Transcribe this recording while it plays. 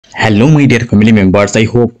Hello my dear family members, I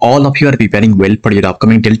hope all of you are preparing well for your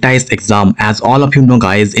upcoming DeltaX exam. As all of you know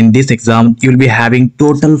guys, in this exam you will be having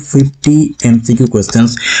total 50 MCQ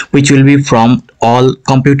questions which will be from all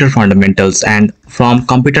computer fundamentals, and from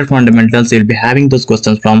computer fundamentals you'll be having those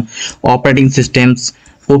questions from operating systems,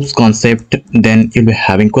 OOPS concept, then you'll be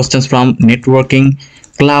having questions from networking,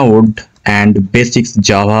 cloud, and basics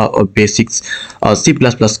Java or basics C++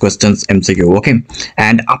 questions MCQ. Okay,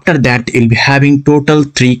 and after that you'll be having total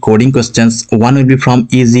 3 coding questions. One will be from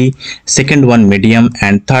easy, second one medium,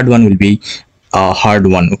 and third one will be hard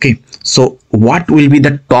one. Okay, so what will be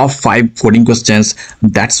the top 5 coding questions?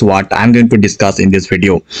 That's what I'm going to discuss in this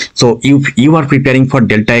video. So if you are preparing for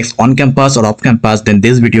DeltaX on campus or off campus, then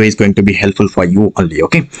this video is going to be helpful for you only.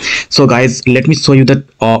 Okay, so guys, let me show you that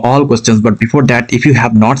all questions, but before that, if you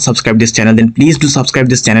have not subscribed this channel, then please do subscribe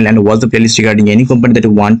this channel and watch the playlist regarding any component that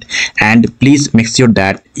you want, and please make sure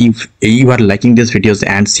that if you are liking these videos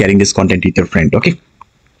and sharing this content with your friend. Okay,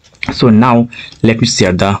 so now let me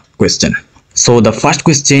share the question. So the first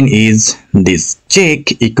question is this: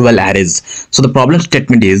 check equal arrays. So the problem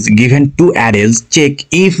statement is, given two arrays, check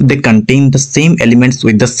if they contain the same elements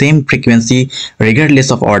with the same frequency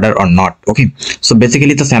regardless of order or not. Okay, so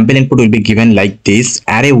basically the sample input will be given like this.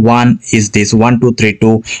 Array 1 is this 1 2 3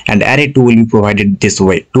 2, and array 2 will be provided this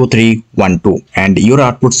way 2 3 1 2, and your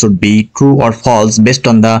output should be true or false based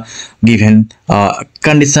on the given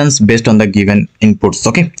conditions, based on the given inputs.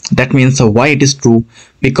 Okay, that means why it is true?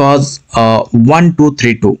 Because 1 2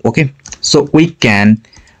 3 2. Okay, so we can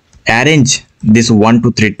arrange this 1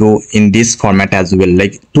 2 3 2 in this format as well,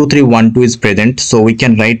 like 2 3 1 2 is present, so we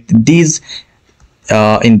can write these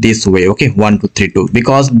in this way. Okay, 1 2 3 2,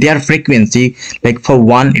 because their frequency, like for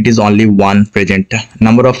 1 it is only 1 present,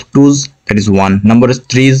 number of 2's, that is 1, number of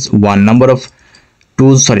 3's 1, number of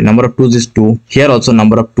 2's is 2, here also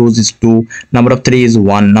number of 2's is 2, number of 3 is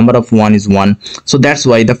 1, number of 1 is 1. So that's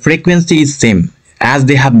why the frequency is same as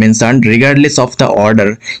they have mentioned. Regardless of the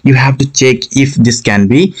order, you have to check if this can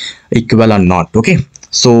be equal or not. Okay,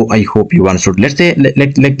 so I hope you understood. Let's say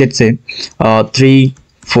let's say 3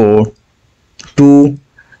 4 2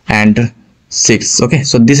 and 6. Okay,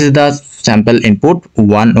 so this is the sample input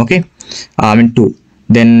 1. Okay, 2,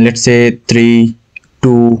 then let's say 3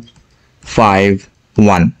 2 5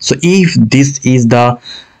 1. So if this is the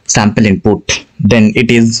sample input, then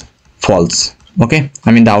it is false. Okay,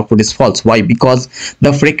 the output is false. Why? Because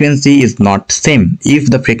the frequency is not same. If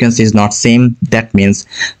the frequency is not same, that means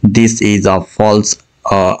this is a false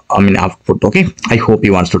output. Okay, I hope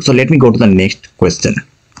you understood. So let me go to the next question.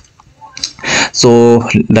 So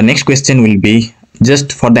the next question will be,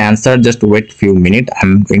 just for the answer, just wait few minutes,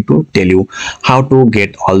 I'm going to tell you how to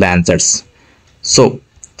get all the answers. So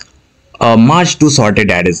merge two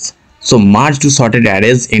sorted arrays. So merge two sorted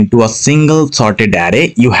arrays into a single sorted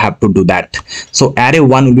array, you have to do that. So array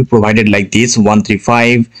 1 will be provided like this 1 3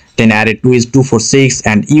 5, then array 2 is 2 4 6,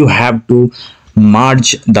 and you have to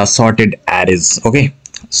merge the sorted arrays. Okay,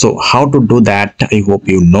 so how to do that, I hope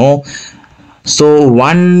you know. So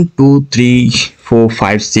 1 2 3 4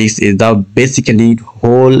 5 6 is the basically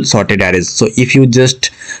whole sorted arrays. So if you just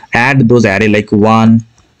add those array like 1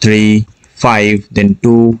 3 5, then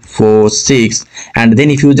 2 4 6, and then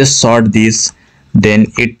if you just sort this, then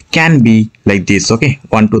it can be like this. Okay,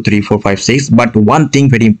 1 2 3 4 5 6, but one thing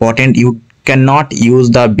very important, you cannot use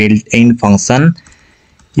the built-in function.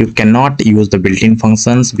 You cannot use the built-in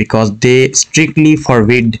functions because they strictly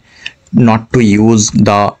forbid not to use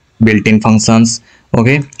the built-in functions.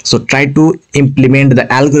 Okay, so try to implement the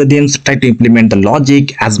algorithms, try to implement the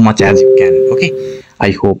logic as much as you can. Okay,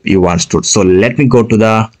 I hope you understood. So let me go to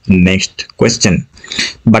the next question.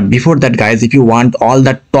 But before that guys, if you want all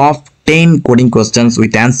the top 10 coding questions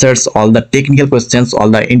with answers, all the technical questions, all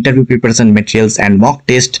the interview preparation materials and mock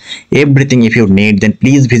test, everything if you need, then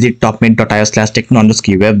please visit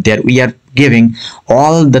topmate.io/techno_web. There we are giving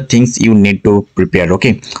all the things you need to prepare.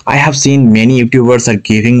 Okay, I have seen many YouTubers are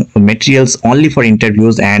giving materials only for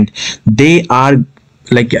interviews, and they are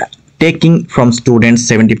like taking from students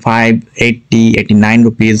 75 80 89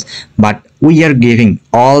 rupees, but we are giving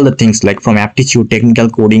all the things like from aptitude, technical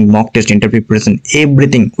coding, mock test, interview preparation,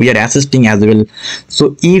 everything we are assisting as well.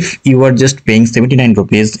 So if you are just paying 79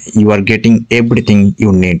 rupees, you are getting everything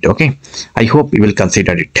you need. Okay, I hope you will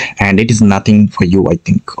consider it, and it is nothing for you, I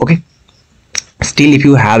think. Okay, still if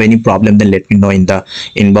you have any problem, then let me know in the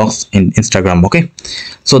inbox in Instagram. Okay,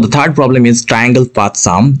 so the third problem is triangle path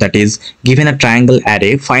sum. That is, given a triangle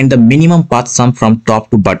array, find the minimum path sum from top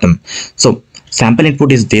to bottom. So sample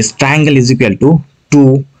input is this: triangle is equal to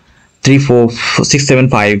 2 3 4 6 7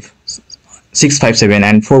 5 6 5 7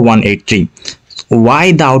 and 4 1 8 3.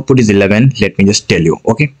 why the output is 11, let me just tell you.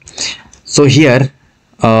 Okay, so here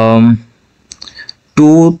 2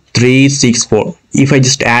 3 6 4, if I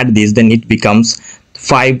just add this, then it becomes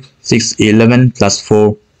 5 6 11 plus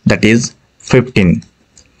 4, that is 15.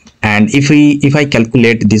 And if I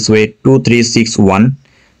calculate this way, 2 3 6 1,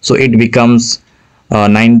 so it becomes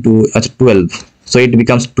 9 to 12, so it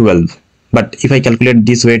becomes 12. But if I calculate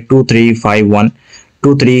this way, 2 3 5 1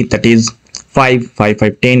 2 3, that is 5 5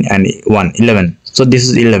 5 10 and 1 11, so this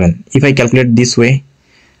is 11. If I calculate this way,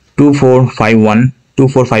 2 4 5 1 2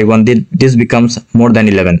 4 5 1, this becomes more than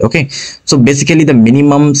 11. Okay, so basically the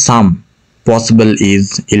minimum sum possible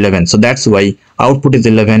is 11, so that's why output is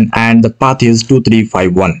 11 and the path is 2 3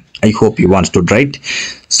 5 1. I hope you understood, right?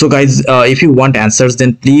 So guys, if you want answers,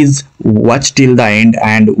 then please watch till the end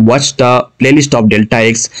and watch the playlist of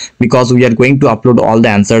DeltaX, because we are going to upload all the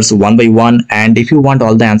answers one by one. And if you want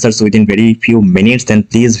all the answers within very few minutes, then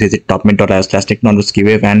please visit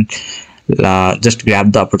topmint.is/technologywave and just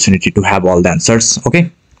grab the opportunity to have all the answers.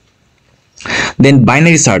 Okay, then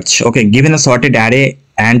binary search. Okay, given a sorted array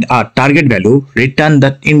and a target value, return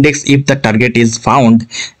the index if the target is found.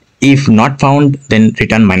 If not found, then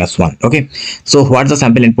return -1. Okay, so what's the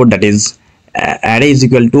sample input? That is array is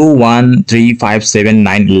equal to 1 3 5 7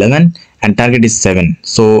 9 11 and target is 7.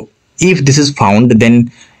 So if this is found,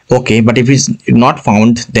 then okay, but if it's not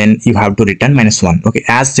found, then you have to return -1. Okay,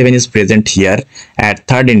 as 7 is present here at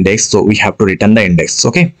third index, so we have to return the index.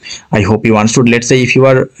 Okay, I hope you understood. Let's say if you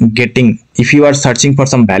are searching for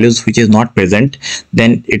some values which is not present,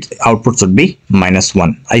 then its output should be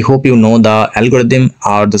 -1. I hope you know the algorithm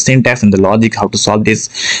or the syntax and the logic how to solve this.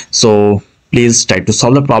 So please try to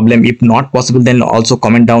solve the problem. If not possible, then also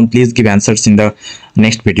comment down. Please give answers in the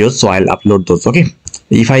next videos, so I'll upload those. Okay,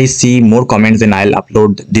 if I see more comments, then I'll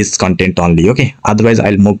upload this content only. Okay, otherwise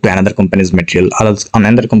I'll move to another company's material or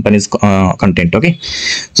another company's content. Okay,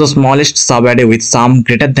 so smallest subarray with sum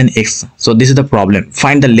greater than x. So this is the problem.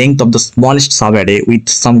 Find the length of the smallest subarray with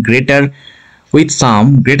sum greater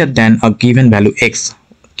than a given value x.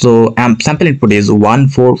 So sample input is 1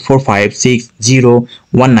 4 4 5 6 0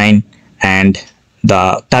 1 9 and the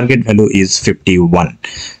target value is 51.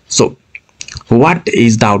 So what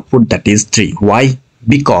is the output? That is 3. Why?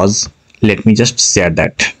 Because let me just share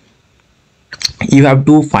that. You have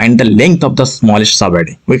to find the length of the smallest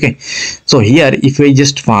subarray. Okay, so here if we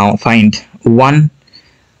just find one,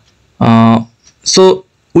 so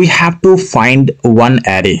we have to find one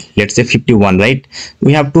array, let's say 51, right?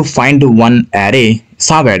 We have to find one array,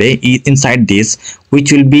 subarray inside this,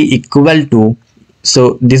 which will be equal to,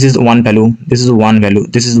 so this is one value, this is one value,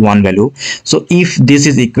 this is one value. So if this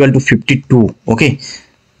is equal to 52, okay,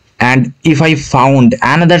 and if I found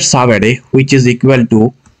another subarray which is equal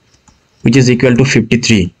to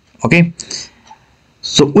 53, okay,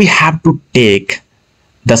 so we have to take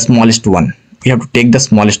the smallest one. We have to take the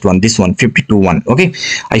smallest one, this one, 52 one. Okay,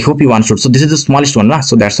 I hope you understood. So this is the smallest one,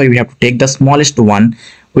 so that's why we have to take the smallest one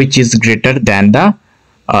which is greater than the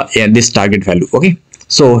this target value. Okay,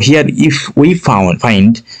 so here if we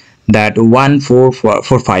find that 1 4 4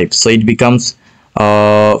 4 5, so it becomes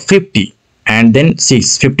 50 and then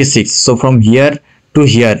 56. So from here to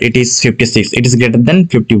here it is 56, it is greater than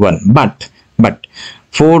 51. But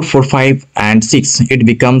 4 4 5 and 6, it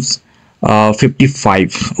becomes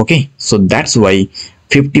 55. Okay, so that's why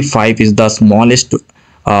 55 is the smallest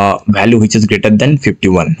value which is greater than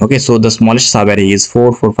 51. Okay, so the smallest subarray is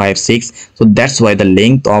 4 4 5 6, so that's why the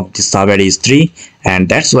length of this subarray is 3 and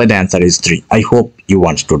that's why the answer is 3. I hope you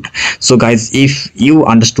understood. So guys, if you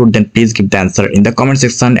understood, then please give the answer in the comment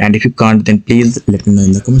section, and if you can't, then please let me know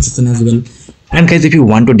in the comment section as well. And guys, if you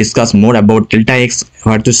want to discuss more about DeltaX,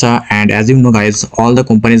 rwajeda, and as you know guys, all the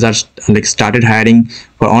companies are started hiring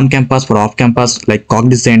for on-campus, for off-campus, like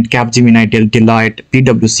Cognizant, Capgemini, Deloitte,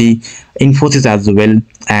 PwC, Infosys as well,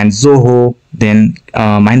 and Zoho, then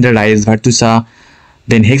Mahindra Rise, rwajeda,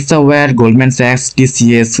 then Hexaware, Goldman Sachs,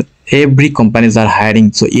 TCS, every companies are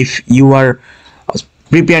hiring. So if you are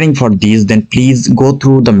preparing for these, then please go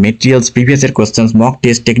through the materials, previous year questions, mock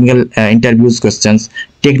test, technical interviews questions,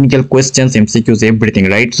 technical questions, MCQs, everything,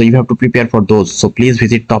 right? So you have to prepare for those. So please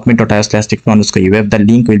visit topmint.is/technologywave. The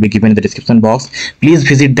link will be given in the description box. Please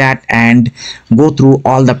visit that and go through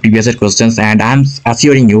all the previous year questions, and I'm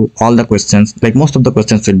assuring you all the questions, like most of the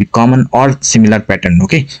questions will be common or similar pattern.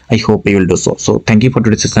 Okay, I hope you will do so. So thank you for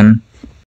today's session.